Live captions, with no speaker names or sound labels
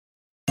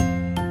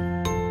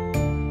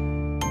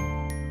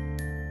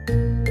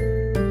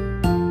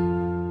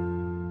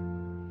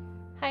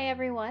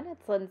everyone,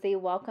 it's Lindsay.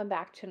 Welcome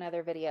back to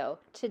another video.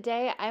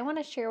 Today I want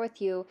to share with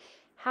you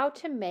how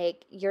to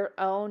make your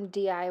own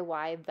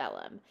DIY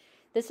vellum.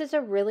 This is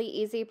a really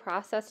easy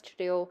process to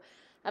do.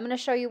 I'm going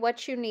to show you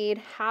what you need,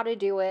 how to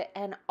do it,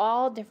 and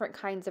all different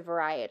kinds of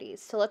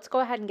varieties. So let's go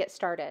ahead and get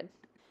started.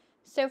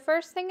 So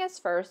first thing is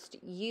first,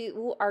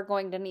 you are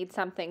going to need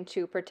something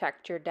to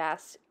protect your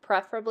desk,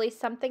 preferably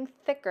something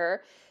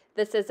thicker.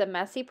 This is a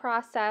messy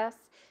process.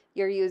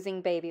 You're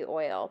using baby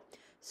oil.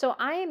 So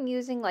I am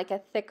using like a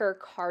thicker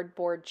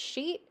cardboard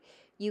sheet.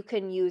 You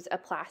can use a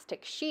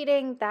plastic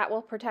sheeting that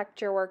will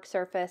protect your work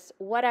surface,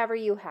 whatever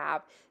you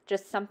have,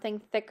 just something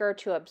thicker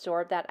to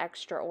absorb that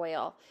extra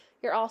oil.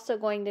 You're also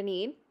going to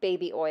need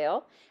baby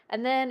oil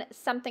and then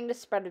something to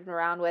spread it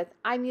around with.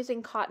 I'm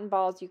using cotton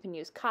balls. You can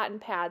use cotton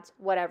pads,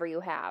 whatever you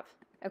have.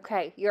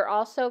 Okay, you're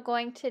also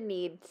going to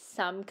need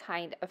some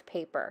kind of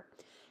paper.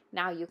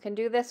 Now you can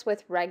do this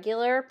with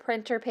regular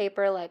printer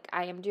paper like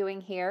I am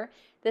doing here.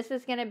 This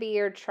is going to be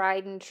your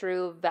tried and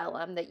true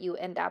vellum that you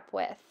end up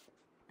with.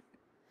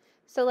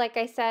 So like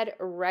I said,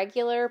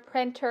 regular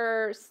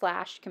printer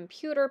 /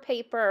 computer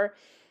paper.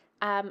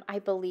 I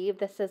believe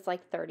this is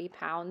like 30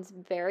 pounds,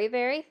 very,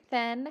 very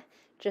thin,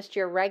 just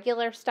your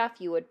regular stuff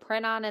you would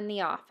print on in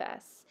the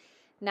office.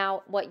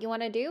 Now what you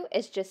want to do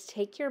is just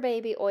take your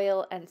baby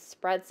oil and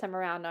spread some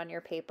around on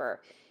your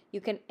paper.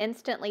 You can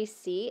instantly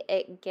see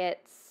it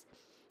gets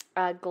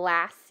a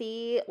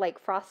glassy, like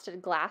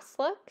frosted glass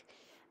look.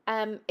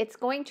 It's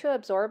going to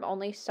absorb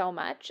only so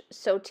much,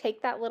 so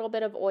take that little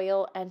bit of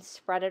oil and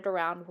spread it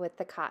around with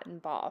the cotton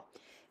ball.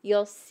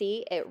 You'll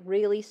see it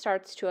really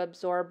starts to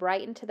absorb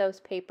right into those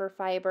paper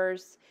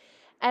fibers.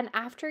 And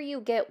after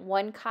you get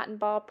one cotton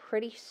ball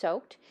pretty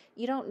soaked,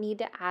 you don't need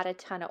to add a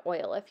ton of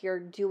oil if you're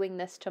doing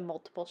this to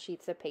multiple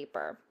sheets of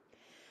paper.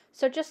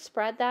 So just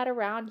spread that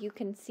around. You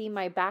can see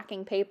my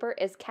backing paper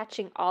is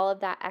catching all of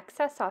that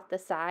excess off the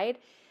side.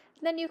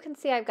 Then you can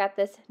see I've got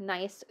this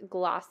nice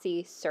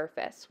glossy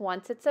surface.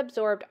 Once it's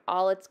absorbed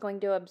all it's going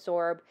to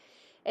absorb,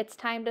 it's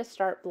time to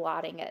start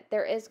blotting it.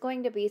 There is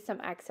going to be some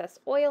excess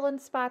oil in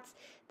spots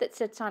that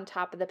sits on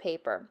top of the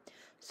paper.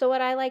 So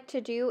what I like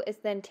to do is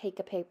then take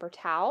a paper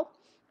towel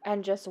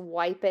and just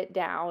wipe it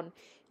down.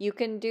 You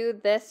can do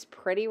this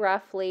pretty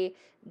roughly,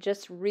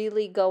 just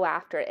really go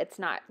after it. It's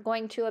not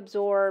going to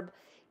absorb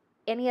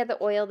any of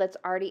the oil that's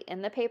already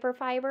in the paper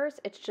fibers.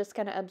 It's just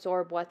going to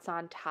absorb what's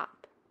on top.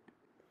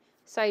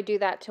 So I do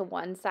that to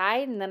one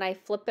side and then I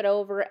flip it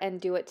over and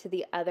do it to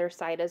the other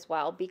side as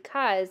well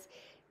because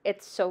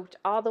it's soaked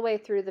all the way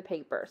through the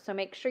paper. So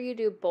make sure you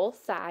do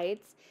both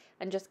sides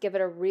and just give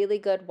it a really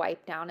good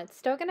wipe down. It's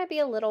still going to be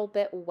a little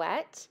bit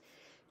wet.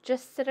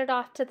 Just sit it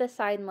off to the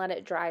side and let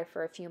it dry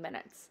for a few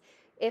minutes.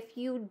 If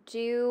you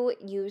do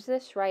use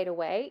this right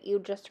away, you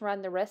just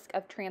run the risk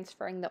of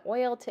transferring the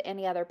oil to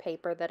any other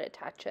paper that it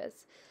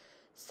touches.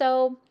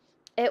 So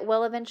it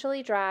will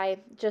eventually dry.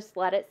 Just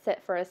let it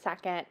sit for a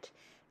second,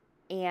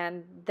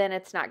 and then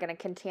it's not going to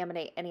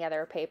contaminate any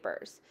other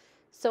papers.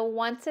 So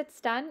once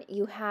it's done,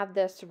 you have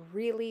this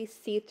really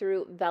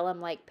see-through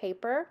vellum-like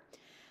paper.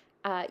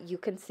 You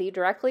can see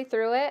directly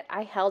through it.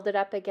 I held it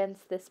up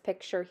against this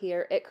picture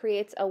here. It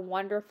creates a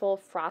wonderful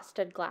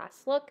frosted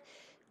glass look,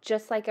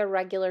 just like a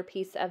regular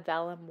piece of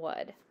vellum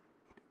would.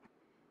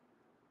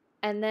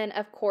 And then,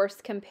 of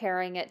course,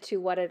 comparing it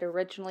to what it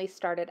originally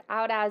started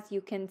out as,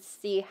 you can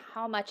see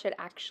how much it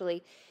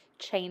actually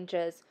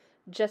changes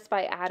just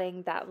by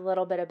adding that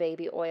little bit of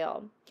baby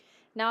oil.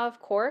 Now,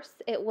 of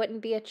course, it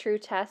wouldn't be a true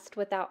test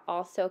without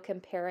also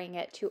comparing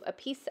it to a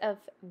piece of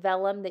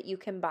vellum that you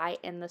can buy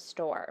in the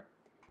store.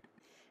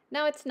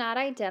 Now, it's not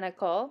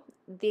identical.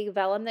 The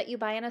vellum that you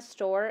buy in a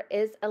store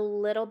is a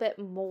little bit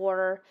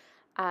more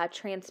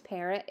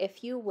transparent,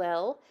 if you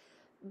will,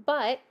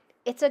 but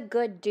it's a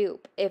good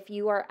dupe. If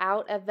you are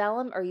out of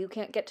vellum or you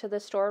can't get to the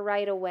store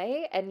right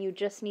away and you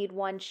just need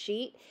one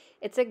sheet,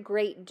 it's a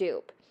great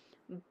dupe.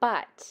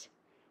 But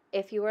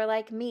if you are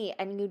like me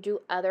and you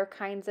do other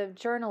kinds of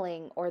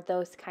journaling or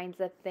those kinds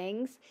of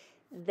things,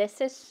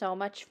 this is so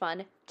much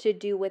fun to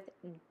do with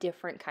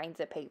different kinds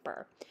of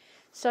paper.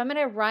 So I'm going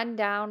to run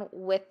down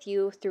with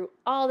you through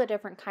all the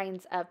different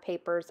kinds of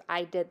papers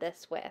I did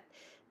this with.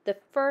 The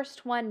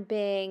first one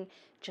being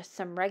just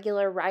some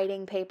regular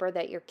writing paper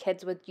that your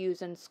kids would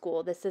use in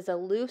school. This is a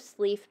loose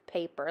leaf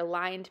paper,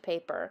 lined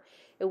paper.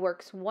 It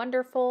works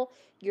wonderful.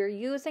 You're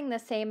using the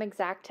same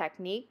exact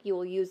technique. You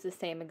will use the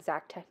same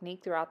exact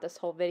technique throughout this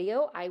whole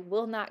video. I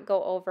will not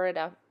go over it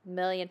a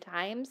million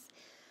times,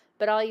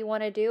 but all you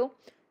want to do,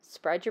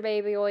 spread your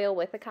baby oil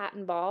with a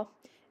cotton ball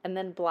and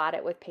then blot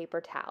it with paper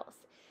towels.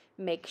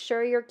 Make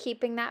sure you're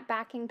keeping that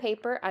backing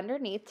paper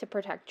underneath to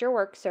protect your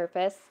work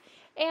surface,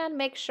 and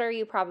make sure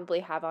you probably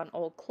have on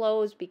old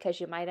clothes because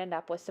you might end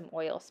up with some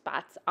oil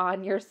spots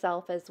on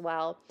yourself as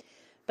well.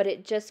 But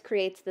it just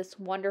creates this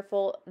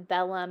wonderful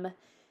vellum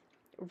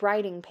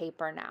writing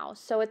paper now.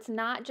 So it's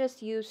not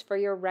just used for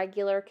your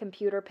regular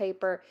computer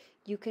paper.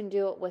 You can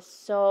do it with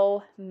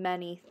so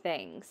many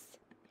things.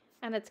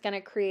 And it's going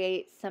to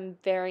create some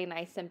very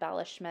nice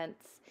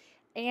embellishments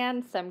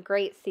and some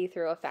great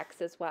see-through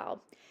effects as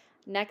well.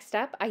 Next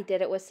up, I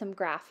did it with some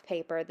graph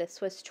paper.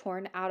 This was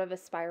torn out of a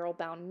spiral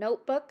bound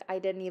notebook. I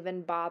didn't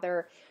even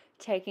bother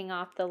taking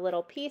off the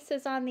little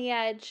pieces on the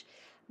edge,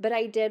 but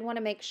I did want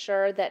to make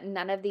sure that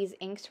none of these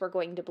inks were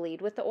going to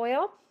bleed with the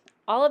oil.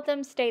 All of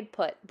them stayed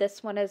put,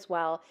 this one as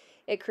well.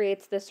 It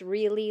creates this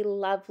really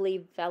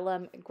lovely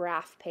vellum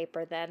graph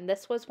paper then.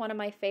 This was one of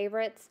my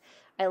favorites.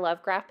 I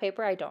love graph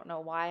paper. I don't know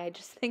why. I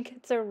just think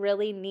it's a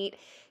really neat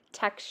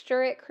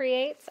texture it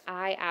creates.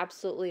 I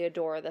absolutely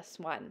adore this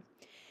one.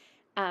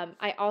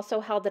 I also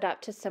held it up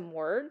to some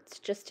words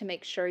just to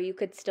make sure you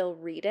could still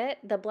read it.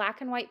 The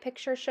black and white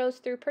picture shows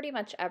through pretty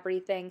much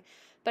everything,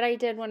 but I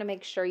did want to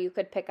make sure you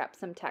could pick up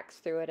some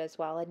text through it as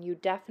well, and you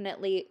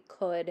definitely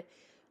could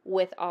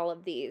with all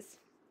of these.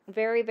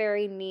 Very,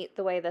 very neat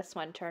the way this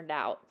one turned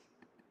out.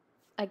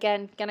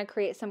 Again, gonna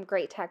create some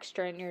great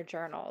texture in your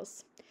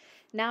journals.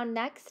 Now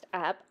next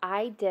up,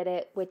 I did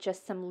it with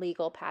just some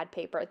legal pad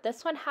paper.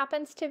 This one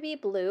happens to be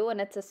blue and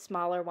it's a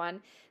smaller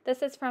one.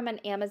 This is from an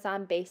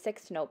Amazon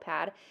Basics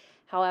notepad.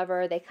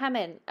 However, they come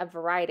in a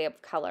variety of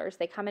colors.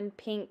 They come in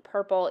pink,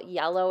 purple,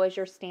 yellow as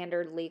your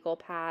standard legal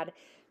pad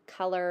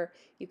color.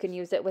 You can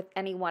use it with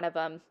any one of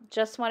them.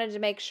 Just wanted to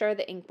make sure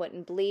the ink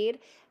wouldn't bleed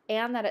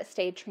and that it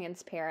stayed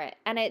transparent.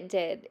 And it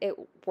did. It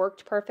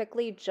worked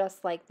perfectly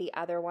just like the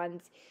other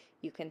ones.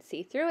 You can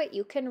see through it,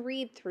 you can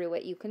read through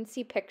it, you can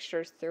see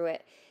pictures through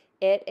it.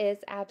 It is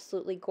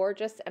absolutely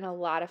gorgeous and a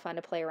lot of fun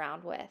to play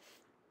around with.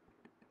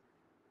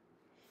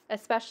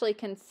 Especially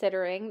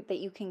considering that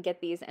you can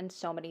get these in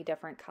so many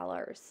different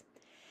colors.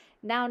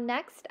 Now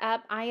next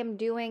up, I am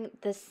doing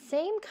the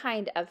same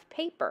kind of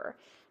paper.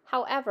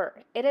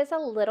 However, it is a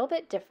little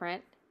bit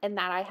different in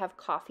that I have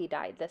coffee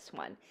dyed this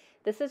one.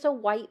 This is a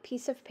white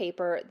piece of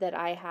paper that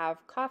I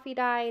have coffee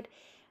dyed.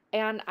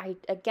 And I,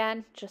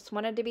 again, just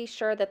wanted to be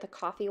sure that the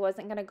coffee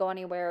wasn't going to go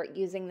anywhere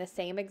using the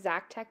same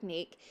exact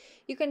technique.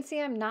 You can see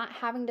I'm not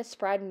having to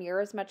spread near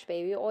as much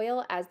baby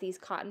oil as these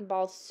cotton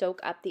balls soak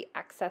up the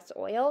excess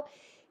oil.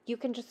 You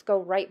can just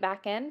go right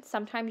back in.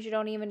 Sometimes you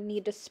don't even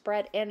need to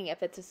spread any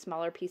if it's a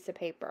smaller piece of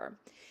paper.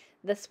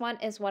 This one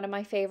is one of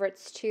my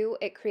favorites too.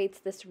 It creates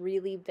this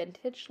really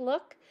vintage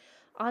look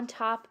on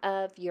top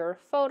of your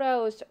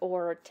photos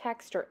or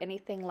text or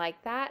anything like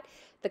that.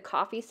 The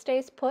coffee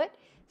stays put.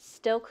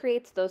 Still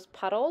creates those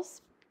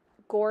puddles.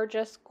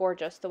 Gorgeous,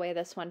 gorgeous the way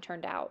this one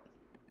turned out.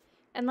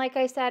 And like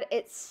I said,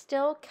 it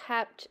still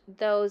kept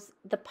the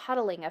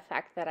puddling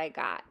effect that I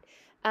got.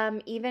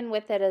 Even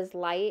with it as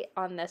light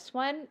on this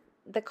one,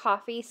 the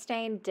coffee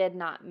stain did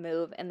not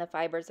move in the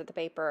fibers of the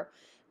paper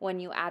when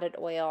you added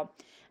oil.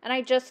 And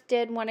I just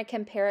did want to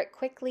compare it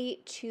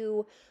quickly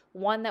to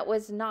one that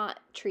was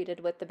not treated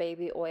with the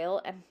baby oil,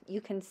 and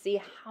you can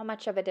see how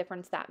much of a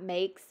difference that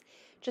makes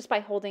just by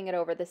holding it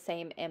over the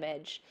same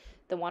image.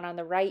 The one on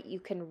the right, you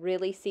can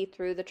really see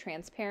through the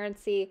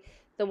transparency.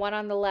 The one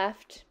on the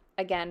left,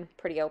 again,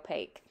 pretty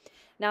opaque.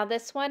 Now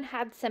this one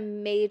had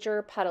some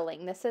major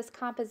puddling. This is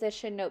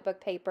composition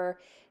notebook paper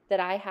that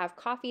I have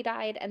coffee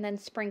dyed and then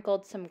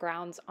sprinkled some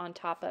grounds on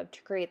top of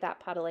to create that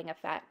puddling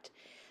effect.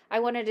 I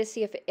wanted to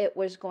see if it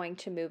was going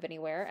to move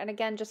anywhere, and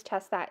again, just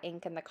test that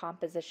ink in the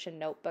composition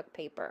notebook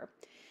paper.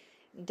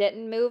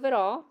 Didn't move at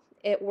all.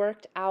 It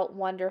worked out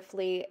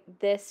wonderfully.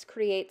 This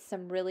creates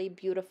some really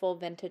beautiful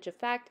vintage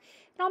effect.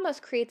 It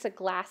almost creates a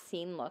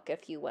glassine look,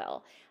 if you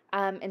will,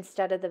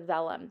 instead of the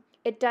vellum.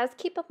 It does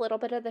keep a little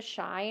bit of the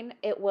shine.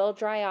 It will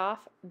dry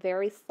off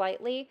very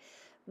slightly,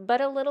 but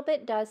a little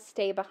bit does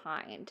stay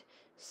behind.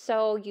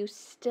 So you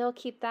still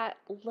keep that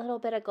little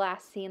bit of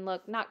glassine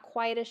look, not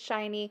quite as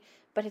shiny,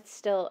 but it's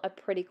still a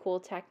pretty cool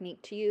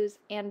technique to use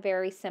and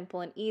very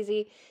simple and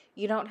easy.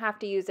 You don't have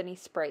to use any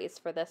sprays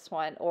for this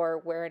one or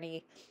wear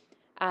any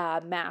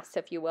masks,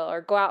 if you will,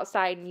 or go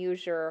outside and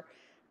use your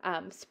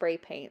spray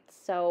paints.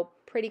 So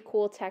pretty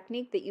cool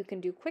technique that you can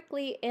do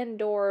quickly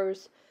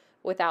indoors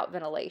without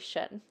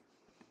ventilation.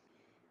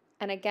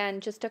 And again,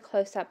 just a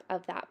close-up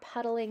of that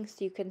puddling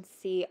so you can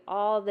see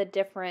all the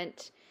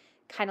different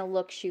kind of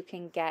looks you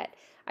can get.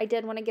 I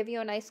did want to give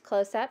you a nice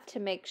close-up to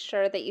make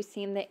sure that you've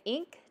seen the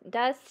ink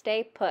does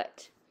stay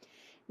put.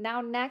 Now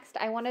next,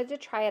 I wanted to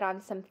try it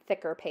on some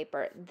thicker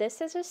paper.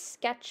 This is a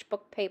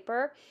sketchbook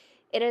paper.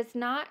 It is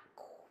not,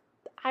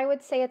 I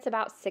would say it's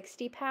about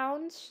 60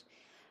 pounds.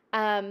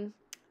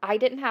 I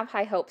didn't have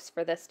high hopes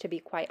for this, to be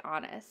quite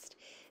honest.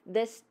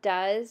 This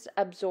does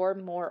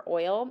absorb more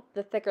oil.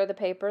 The thicker the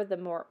paper, the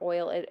more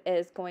oil it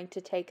is going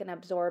to take and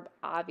absorb,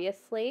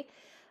 obviously.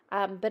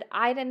 But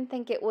I didn't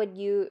think it would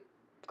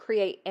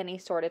create any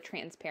sort of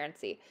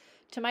transparency.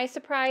 To my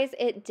surprise,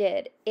 it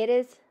did. It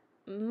is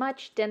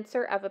much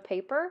denser of a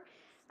paper.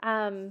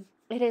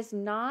 It is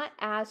not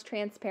as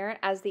transparent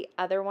as the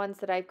other ones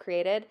that I've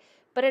created,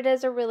 but it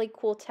is a really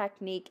cool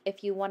technique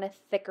if you want a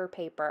thicker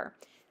paper.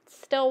 It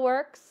still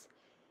works.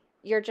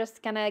 You're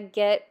just going to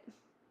get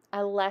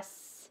a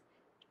less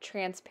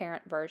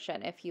transparent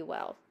version, if you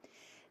will.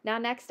 Now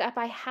next up,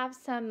 I have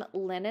some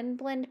linen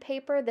blend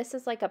paper. This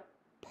is like a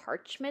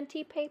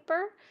parchmenty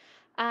paper.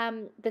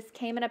 This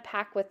came in a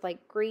pack with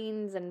like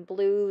greens and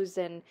blues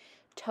and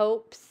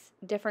taupes,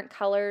 different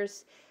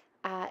colors.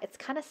 It's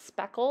kind of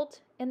speckled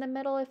in the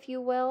middle, if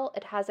you will.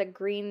 It has a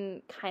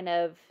green kind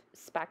of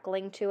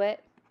speckling to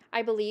it.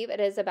 I believe it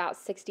is about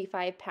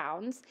 65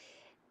 pounds.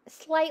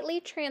 Slightly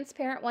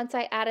transparent once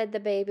I added the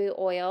baby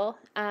oil.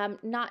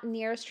 Not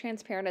near as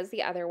transparent as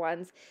the other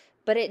ones,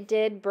 but it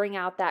did bring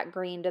out that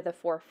green to the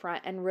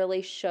forefront and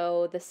really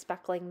show the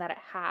speckling that it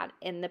had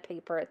in the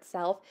paper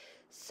itself.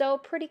 So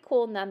pretty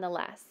cool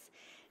nonetheless.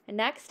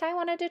 Next, I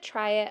wanted to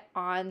try it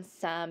on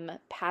some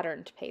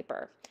patterned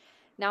paper.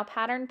 Now,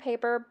 patterned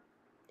paper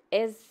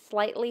is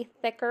slightly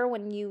thicker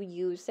when you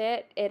use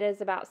it. It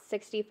is about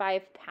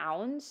 65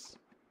 pounds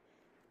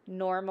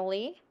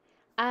normally.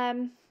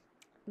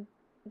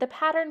 The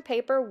pattern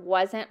paper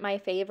wasn't my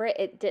favorite.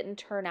 It didn't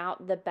turn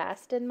out the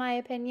best in my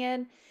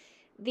opinion.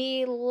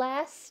 The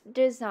less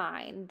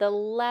design, the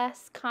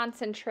less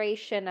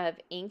concentration of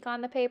ink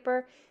on the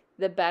paper,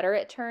 the better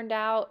it turned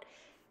out.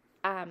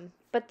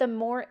 But the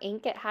more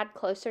ink it had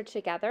closer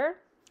together,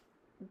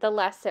 the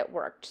less it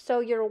worked. So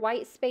your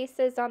white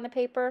spaces on the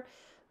paper,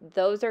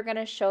 those are going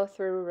to show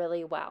through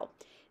really well.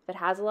 If it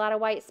has a lot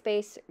of white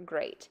space,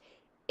 great.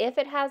 If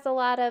it has a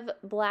lot of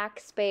black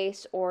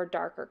space or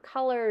darker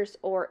colors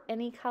or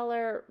any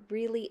color,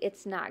 really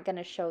it's not going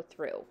to show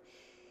through.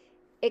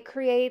 It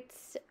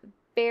creates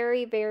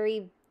very,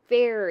 very,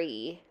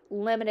 very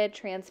limited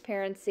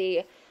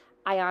transparency.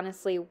 I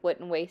honestly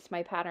wouldn't waste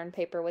my pattern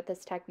paper with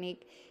this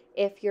technique.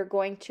 If you're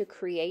going to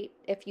create,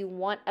 if you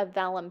want a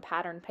vellum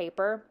pattern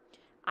paper,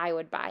 I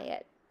would buy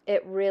it.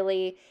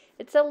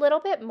 It's a little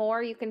bit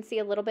more, you can see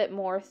a little bit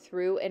more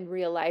through in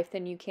real life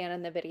than you can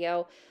in the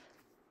video,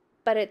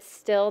 but it's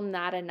still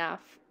not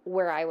enough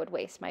where I would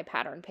waste my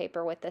pattern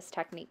paper with this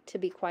technique, to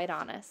be quite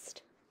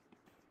honest.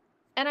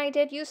 And I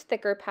did use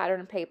thicker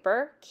pattern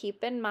paper.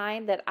 Keep in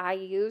mind that I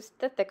used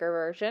the thicker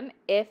version.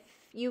 If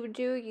you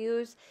do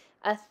use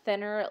a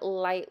thinner,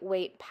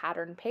 lightweight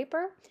pattern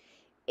paper,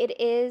 it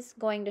is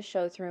going to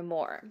show through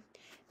more.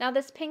 Now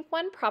this pink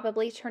one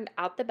probably turned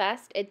out the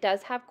best. It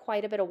does have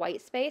quite a bit of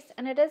white space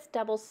and it is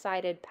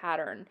double-sided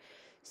pattern.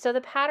 So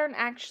the pattern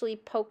actually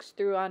pokes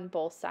through on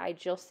both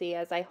sides. You'll see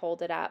as I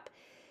hold it up.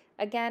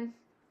 Again,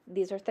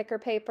 these are thicker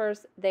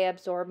papers. They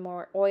absorb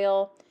more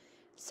oil.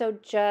 So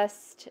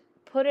just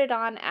put it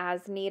on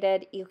as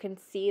needed. You can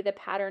see the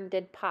pattern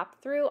did pop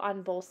through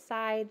on both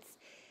sides.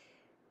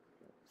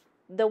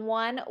 The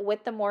one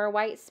with the more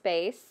white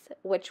space,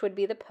 which would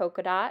be the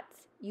polka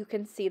dots, you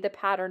can see the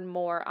pattern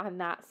more on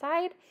that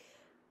side.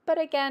 But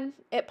again,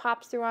 it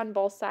pops through on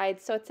both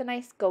sides. So it's a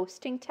nice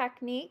ghosting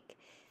technique.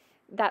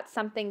 That's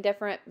something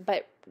different,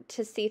 but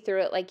to see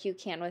through it like you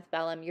can with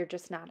vellum, you're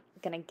just not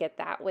going to get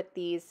that with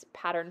these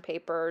pattern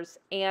papers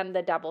and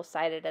the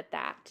double-sided at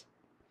that.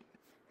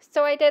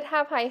 So I did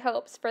have high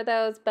hopes for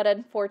those, but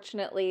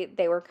unfortunately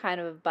they were kind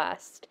of a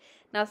bust.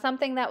 Now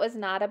something that was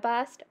not a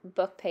bust,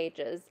 book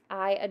pages.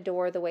 I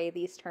adore the way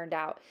these turned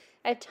out.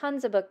 I have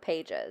tons of book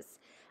pages,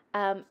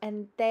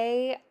 and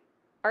they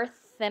are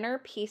thinner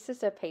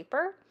pieces of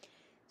paper.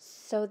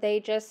 So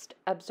they just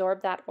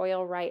absorb that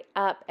oil right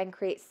up and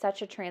create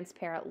such a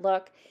transparent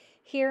look.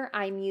 Here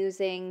I'm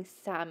using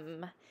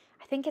some,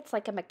 I think it's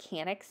like a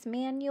mechanic's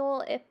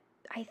manual,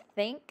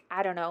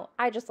 I don't know.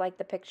 I just like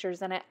the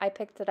pictures in it. I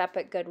picked it up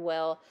at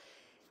Goodwill.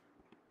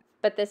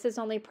 But this is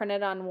only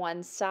printed on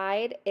one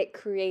side. It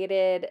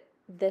created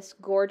this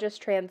gorgeous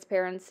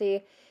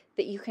transparency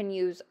that you can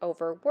use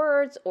over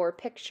words or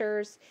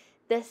pictures.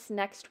 This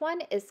next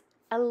one is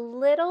a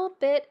little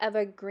bit of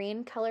a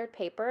green colored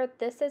paper.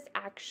 This is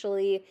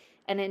actually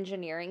an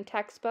engineering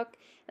textbook,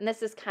 and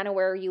this is kind of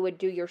where you would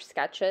do your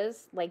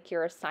sketches, like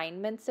your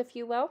assignments, if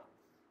you will.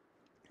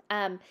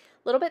 A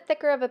little bit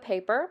thicker of a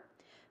paper,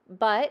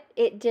 but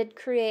it did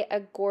create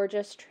a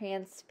gorgeous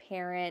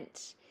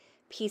transparent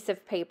piece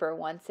of paper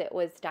once it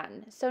was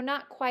done. So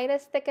not quite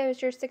as thick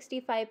as your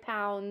 65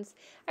 pounds.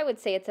 I would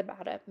say it's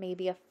about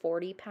maybe a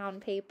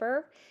 40-pound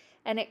paper,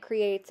 and it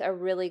creates a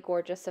really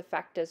gorgeous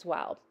effect as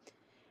well.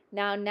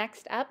 Now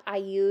next up, I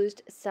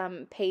used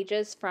some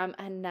pages from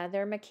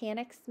another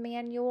mechanic's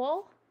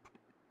manual.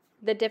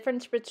 The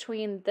difference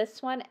between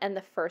this one and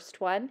the first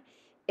one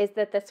is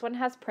that this one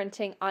has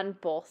printing on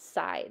both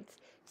sides.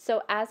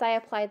 So as I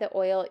apply the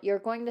oil, you're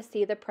going to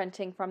see the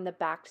printing from the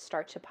back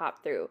start to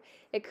pop through.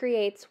 It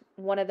creates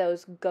one of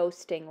those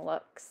ghosting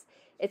looks.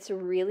 It's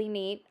really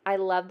neat. I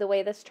love the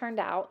way this turned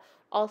out.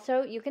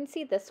 Also, you can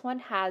see this one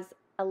has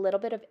a little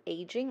bit of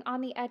aging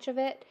on the edge of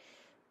it.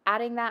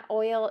 Adding that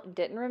oil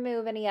didn't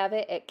remove any of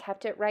it. It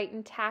kept it right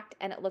intact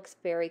and it looks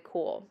very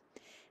cool.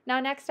 Now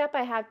next up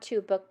I have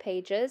two book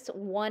pages.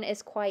 One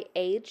is quite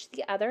aged,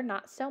 the other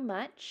not so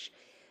much,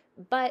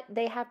 but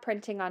they have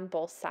printing on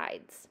both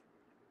sides.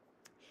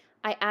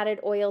 I added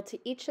oil to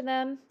each of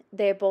them.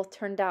 They both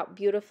turned out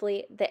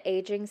beautifully. The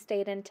aging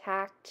stayed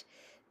intact.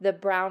 The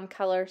brown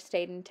color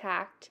stayed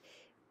intact.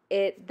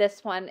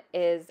 This one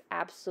is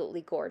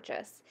absolutely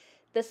gorgeous.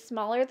 The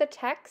smaller the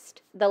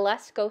text, the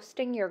less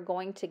ghosting you're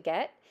going to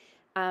get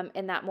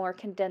in that more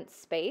condensed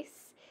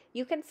space.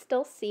 you can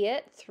still see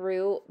it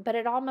through, but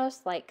it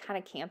almost like kind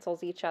of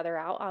cancels each other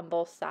out on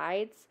both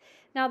sides.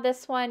 Now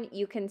this one,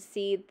 you can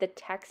see the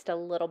text a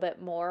little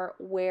bit more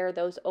where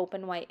those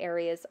open white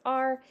areas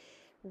are.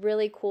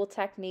 Really cool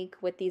technique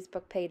with these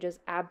book pages.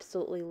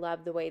 Absolutely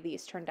love the way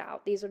these turned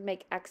out. These would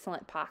make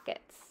excellent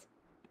pockets.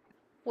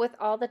 With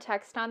all the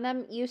text on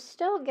them, you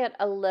still get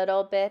a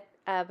little bit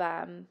of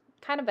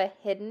kind of a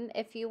hidden,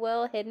 if you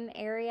will, hidden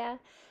area.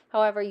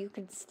 However, you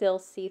can still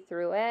see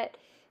through it,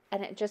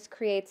 and it just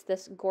creates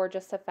this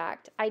gorgeous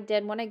effect. I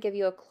did want to give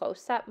you a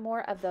close-up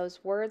more of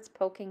those words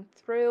poking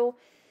through.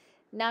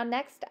 Now,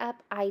 next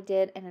up, I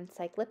did an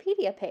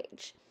encyclopedia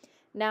page.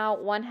 Now,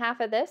 one half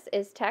of this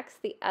is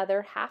text, the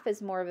other half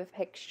is more of a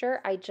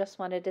picture. I just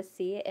wanted to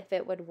see if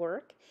it would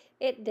work.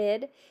 It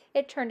did.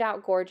 It turned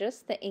out gorgeous.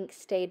 The ink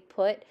stayed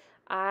put.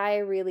 I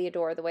really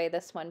adore the way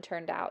this one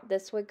turned out.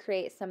 This would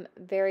create some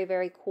very,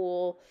 very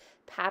cool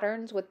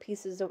patterns with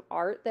pieces of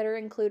art that are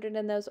included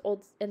in those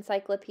old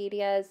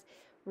encyclopedias.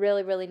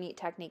 Really, really neat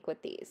technique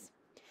with these.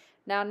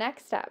 Now,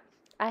 next up,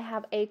 I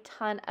have a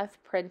ton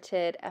of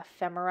printed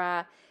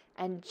ephemera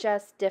and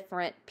just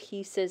different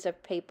pieces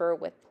of paper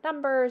with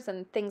numbers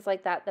and things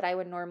like that that I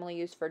would normally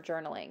use for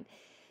journaling.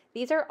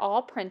 These are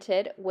all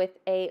printed with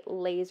a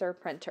laser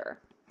printer.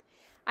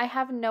 I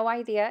have no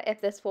idea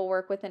if this will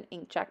work with an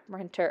inkjet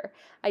printer.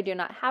 I do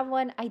not have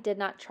one. I did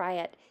not try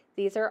it.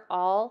 These are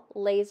all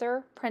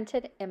laser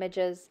printed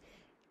images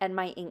and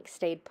my ink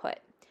stayed put.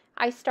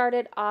 I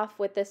started off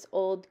with this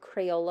old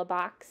Crayola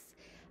box.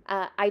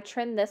 I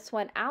trimmed this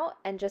one out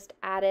and just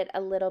added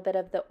a little bit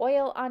of the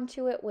oil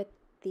onto it with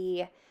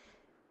the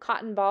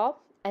cotton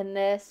ball, and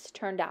this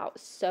turned out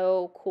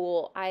so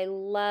cool. I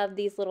love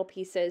these little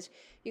pieces.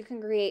 You can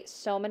create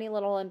so many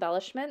little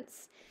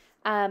embellishments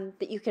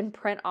that you can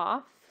print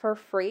off for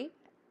free.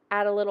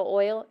 Add a little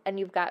oil and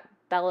you've got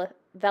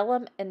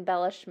vellum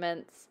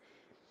embellishments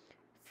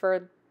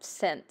for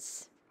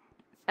cents.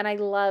 And I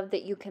love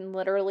that you can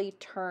literally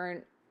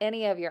turn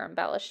any of your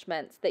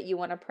embellishments that you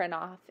want to print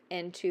off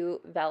into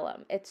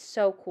vellum. It's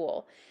so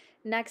cool.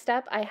 Next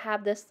up, I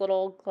have this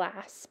little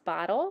glass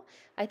bottle.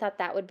 I thought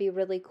that would be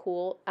really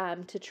cool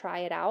to try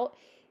it out.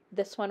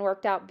 This one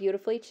worked out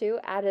beautifully too.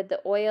 Added the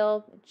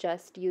oil,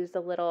 just used a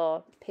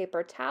little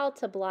paper towel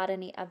to blot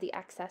any of the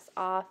excess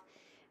off.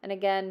 And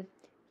again,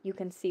 you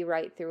can see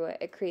right through it.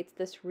 It creates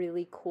this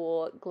really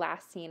cool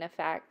glassine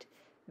effect.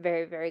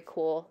 Very, very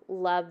cool.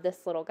 Love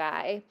this little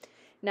guy.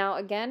 Now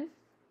again,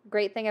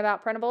 great thing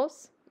about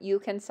printables, you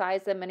can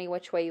size them any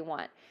which way you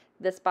want.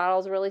 This bottle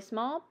is really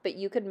small, but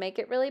you could make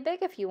it really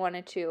big if you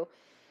wanted to.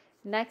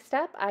 Next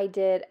up, I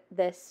did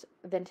this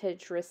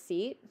vintage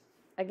receipt.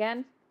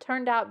 Again,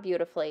 turned out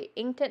beautifully.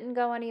 Ink didn't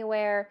go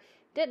anywhere,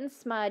 didn't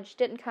smudge,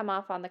 didn't come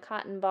off on the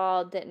cotton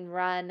ball, didn't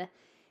run,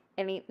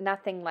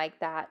 nothing like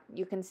that.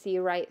 You can see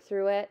right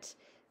through it.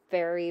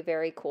 Very,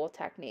 very cool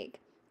technique.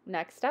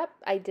 Next up,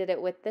 I did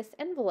it with this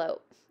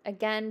envelope.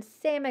 Again,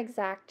 same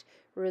exact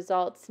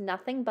results,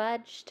 nothing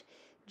budged.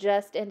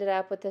 Just ended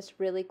up with this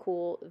really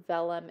cool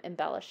vellum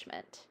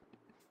embellishment.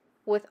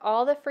 With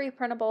all the free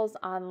printables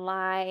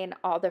online,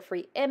 all the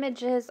free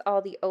images,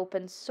 all the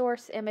open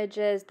source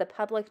images, the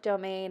public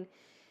domain,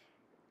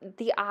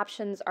 the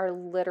options are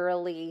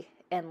literally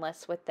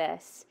endless with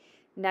this.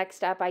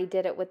 Next up, I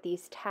did it with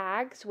these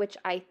tags, which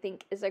I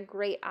think is a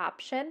great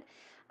option.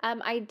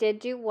 I did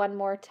do one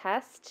more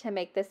test to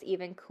make this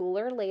even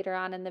cooler later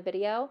on in the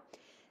video.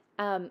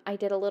 I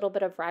did a little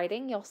bit of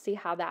writing. You'll see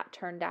how that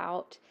turned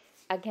out.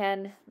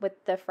 Again,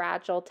 with the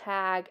fragile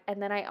tag.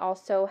 And then I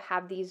also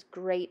have these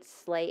great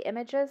sleigh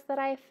images that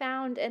I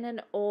found in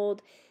an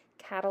old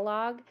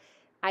catalog.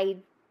 I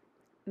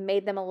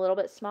made them a little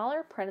bit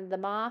smaller, printed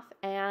them off,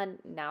 and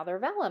now they're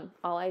vellum.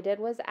 All I did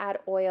was add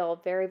oil.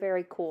 Very,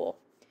 very cool.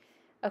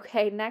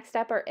 Okay, next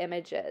up are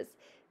images.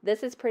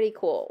 This is pretty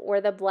cool.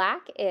 Where the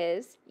black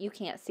is, you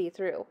can't see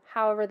through.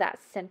 However, that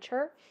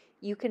center,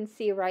 you can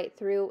see right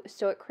through.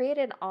 So it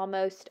created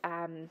almost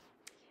an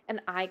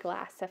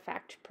eyeglass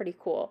effect. Pretty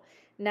cool.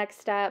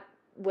 Next up,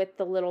 with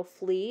the little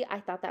flea,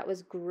 I thought that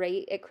was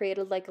great. It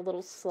created like a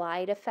little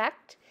slide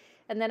effect.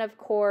 And then, of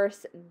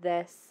course,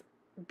 this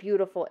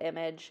beautiful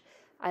image.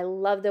 I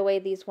love the way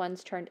these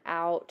ones turned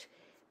out.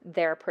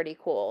 They're pretty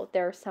cool.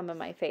 They're some of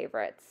my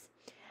favorites.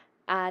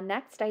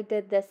 Next, I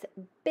did this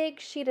big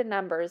sheet of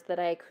numbers that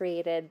I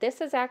created. This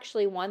is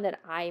actually one that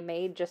I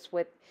made just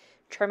with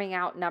trimming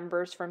out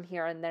numbers from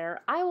here and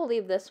there. I will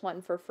leave this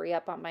one for free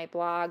up on my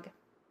blog.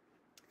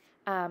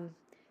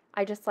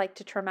 I just like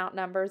to trim out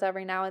numbers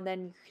every now and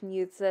then. You can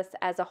use this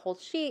as a whole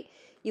sheet.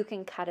 You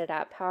can cut it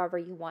up however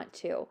you want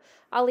to.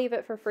 I'll leave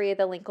it for free.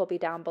 The link will be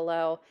down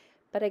below.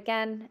 But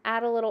again,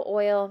 add a little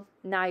oil.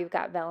 Now you've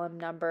got vellum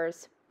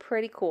numbers.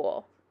 Pretty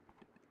cool.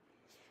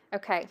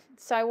 Okay,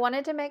 so I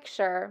wanted to make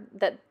sure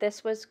that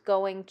this was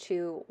going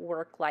to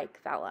work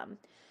like vellum.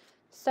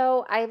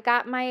 So I've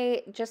got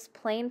my just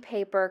plain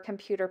paper,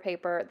 computer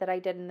paper that I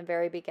did in the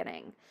very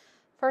beginning.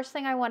 First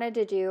thing I wanted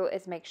to do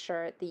is make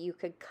sure that you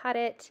could cut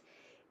it.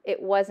 It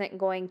wasn't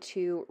going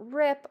to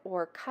rip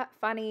or cut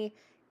funny.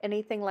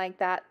 anything like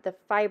that. The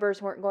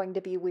fibers weren't going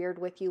to be weird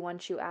with you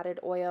once you added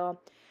oil.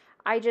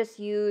 I just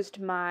used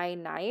my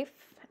knife,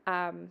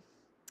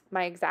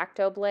 my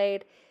X-Acto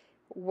blade,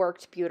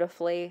 worked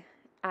beautifully.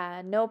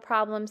 No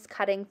problems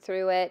cutting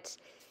through it.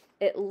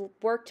 It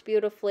worked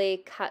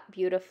beautifully, cut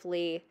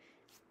beautifully,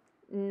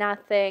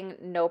 nothing,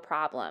 no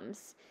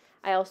problems.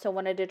 I also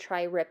wanted to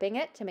try ripping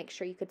it to make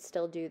sure you could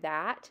still do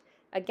that.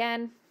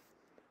 Again,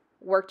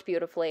 worked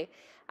beautifully.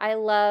 I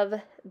love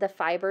the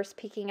fibers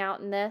peeking out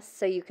in this,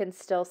 so you can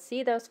still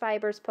see those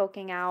fibers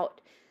poking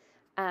out.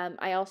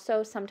 I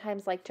also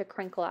sometimes like to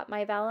crinkle up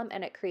my vellum,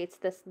 and it creates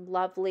this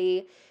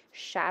lovely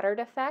shattered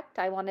effect.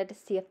 I wanted to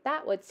see if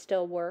that would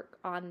still work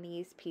on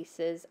these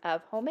pieces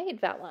of homemade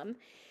vellum.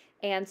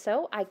 And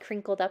so I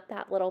crinkled up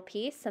that little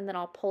piece, and then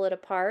I'll pull it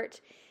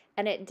apart,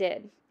 and it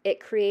did. It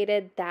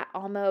created that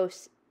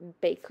almost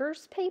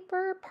baker's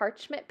paper,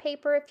 parchment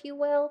paper, if you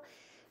will.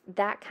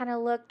 That kind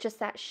of look, just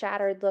that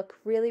shattered look,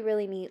 really,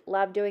 really neat.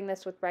 Love doing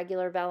this with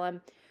regular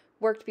vellum.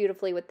 Worked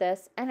beautifully with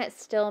this, and it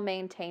still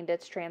maintained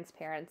its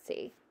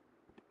transparency.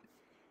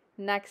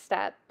 Next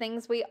up,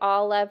 things we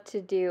all love to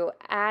do,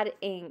 add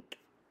ink.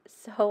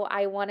 So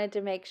I wanted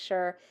to make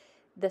sure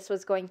this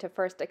was going to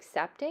first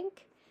accept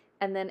ink,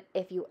 and then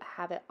if you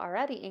have it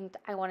already inked,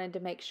 I wanted to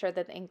make sure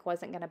that the ink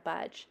wasn't going to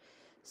budge.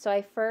 So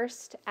I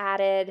first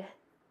added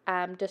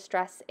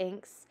distress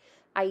inks.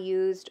 I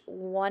used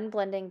one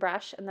blending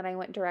brush, and then I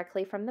went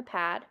directly from the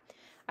pad.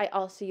 I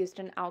also used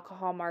an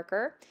alcohol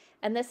marker,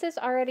 and this is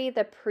already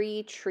the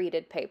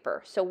pre-treated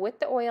paper, so with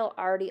the oil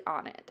already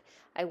on it.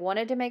 I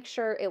wanted to make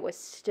sure it was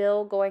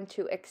still going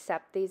to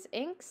accept these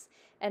inks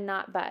and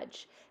not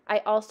budge. I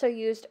also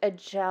used a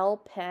gel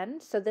pen,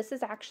 so this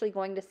is actually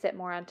going to sit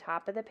more on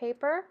top of the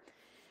paper.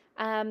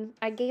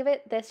 I gave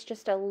this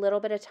just a little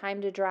bit of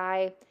time to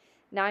dry.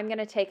 Now I'm going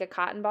to take a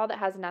cotton ball that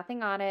has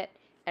nothing on it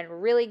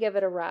and really give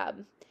it a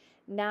rub.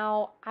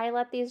 Now I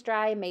let these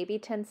dry maybe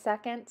 10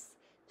 seconds.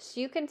 So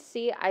you can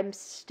see I'm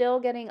still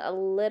getting a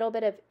little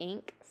bit of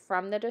ink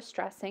from the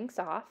distress inks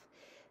off.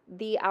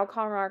 The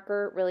alcohol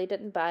marker really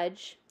didn't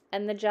budge,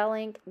 and the gel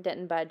ink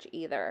didn't budge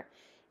either.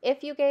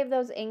 If you gave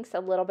those inks a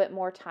little bit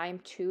more time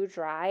to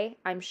dry,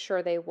 I'm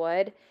sure they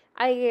would.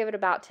 I gave it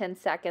about 10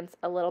 seconds,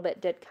 a little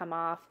bit did come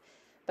off,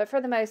 but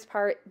for the most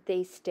part,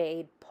 they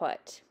stayed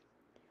put.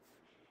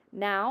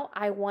 Now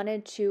I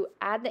wanted to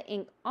add the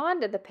ink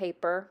onto the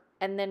paper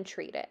and then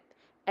treat it,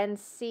 and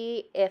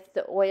see if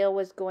the oil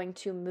was going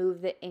to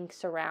move the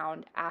inks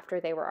around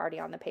after they were already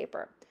on the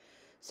paper.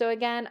 So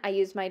again, I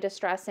used my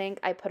distress ink,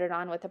 I put it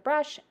on with a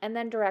brush, and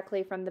then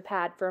directly from the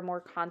pad for a more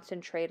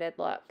concentrated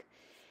look.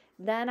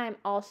 Then I'm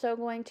also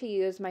going to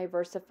use my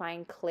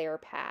VersaFine Clear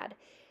pad.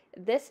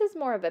 This is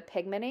more of a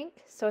pigment ink,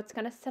 so it's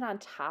going to sit on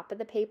top of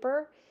the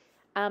paper.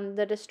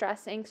 The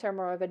distress inks are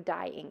more of a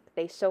dye ink.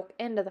 They soak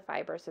into the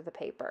fibers of the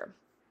paper.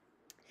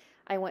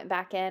 I went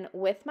back in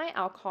with my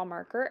alcohol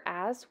marker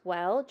as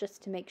well,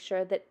 just to make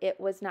sure that it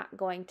was not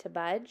going to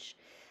budge.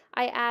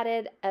 I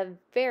added a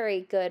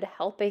very good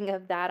helping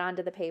of that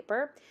onto the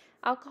paper.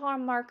 Alcohol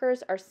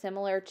markers are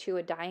similar to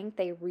a dye ink.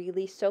 They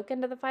really soak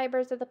into the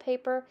fibers of the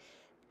paper.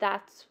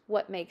 That's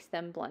what makes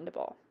them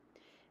blendable.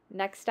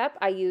 Next up,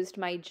 I used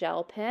my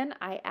gel pen.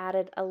 I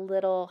added a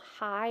little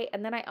high,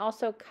 and then I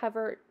also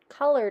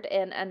colored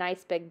in a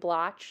nice big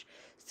blotch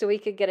so we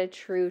could get a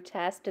true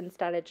test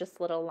instead of just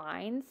little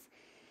lines.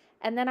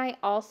 And then I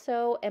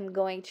also am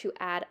going to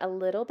add a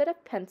little bit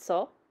of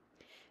pencil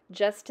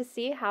just to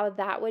see how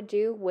that would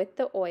do with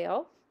the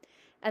oil.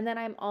 And then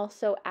I'm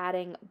also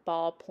adding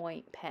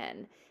ballpoint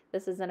pen.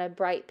 This is in a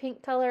bright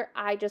pink color.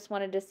 I just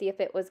wanted to see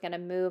if it was going to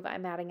move.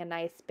 I'm adding a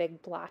nice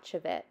big blotch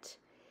of it.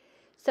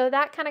 So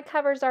that kind of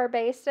covers our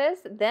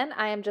bases. Then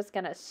I am just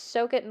going to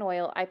soak it in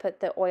oil. I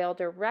put the oil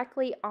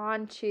directly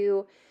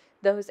onto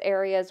those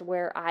areas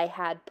where I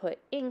had put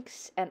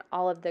inks and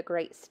all of the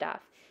great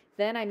stuff.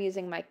 Then I'm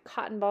using my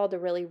cotton ball to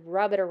really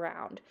rub it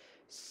around.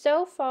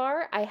 So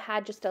far, I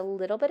had just a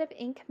little bit of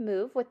ink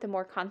move with the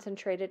more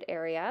concentrated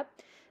area.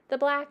 The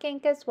black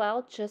ink as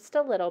well, just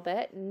a little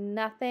bit.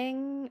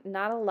 Nothing,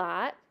 not a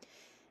lot.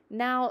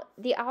 Now,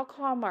 the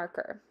alcohol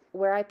marker,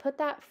 where I put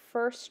that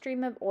first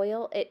stream of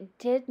oil, it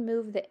did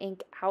move the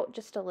ink out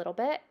just a little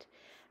bit,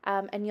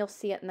 and you'll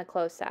see it in the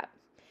close-up.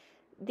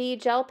 The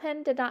gel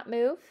pen did not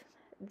move.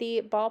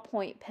 The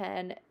ballpoint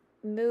pen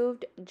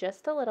moved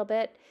just a little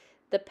bit.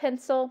 The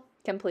pencil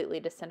completely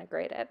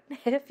disintegrated.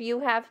 If you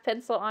have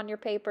pencil on your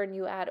paper and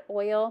you add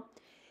oil,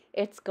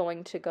 it's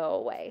going to go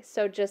away.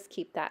 So just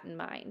keep that in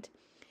mind.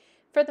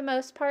 For the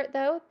most part,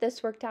 though,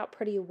 this worked out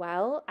pretty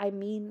well. I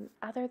mean,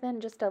 other than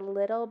just a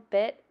little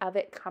bit of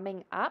it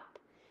coming up,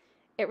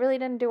 it really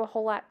didn't do a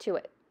whole lot to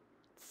it.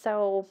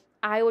 So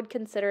I would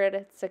consider it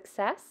a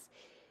success.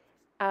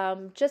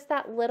 Just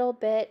that little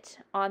bit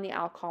on the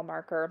alcohol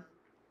marker,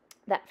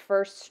 that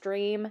first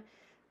stream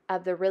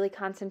of the really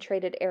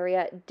concentrated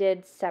area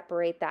did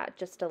separate that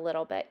just a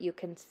little bit, you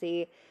can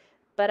see.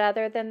 But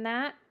other than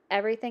that,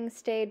 everything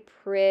stayed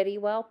pretty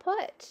well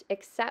put,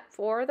 except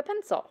for the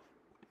pencil.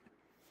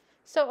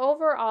 So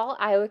overall,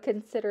 I would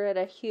consider it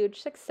a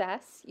huge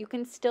success. You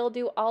can still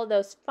do all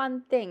those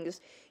fun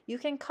things. You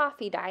can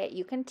coffee dye it,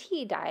 you can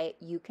tea dye it,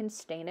 you can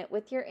stain it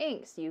with your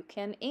inks, you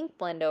can ink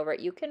blend over it,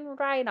 you can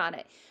write on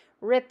it,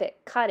 rip it,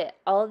 cut it,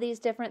 all these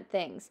different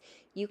things.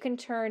 You can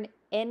turn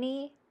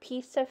any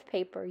piece of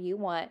paper you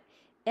want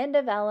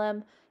into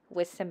vellum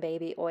with some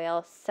baby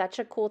oil. Such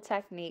a cool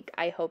technique.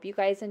 I hope you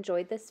guys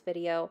enjoyed this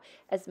video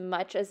as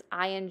much as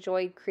I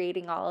enjoyed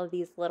creating all of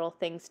these little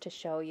things to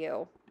show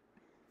you.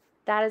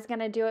 That is going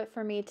to do it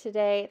for me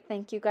today.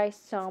 Thank you guys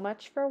so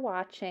much for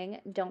watching.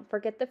 Don't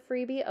forget the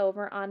freebie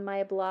over on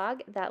my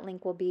blog. That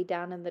link will be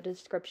down in the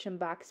description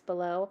box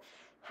below.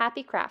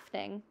 Happy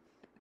crafting!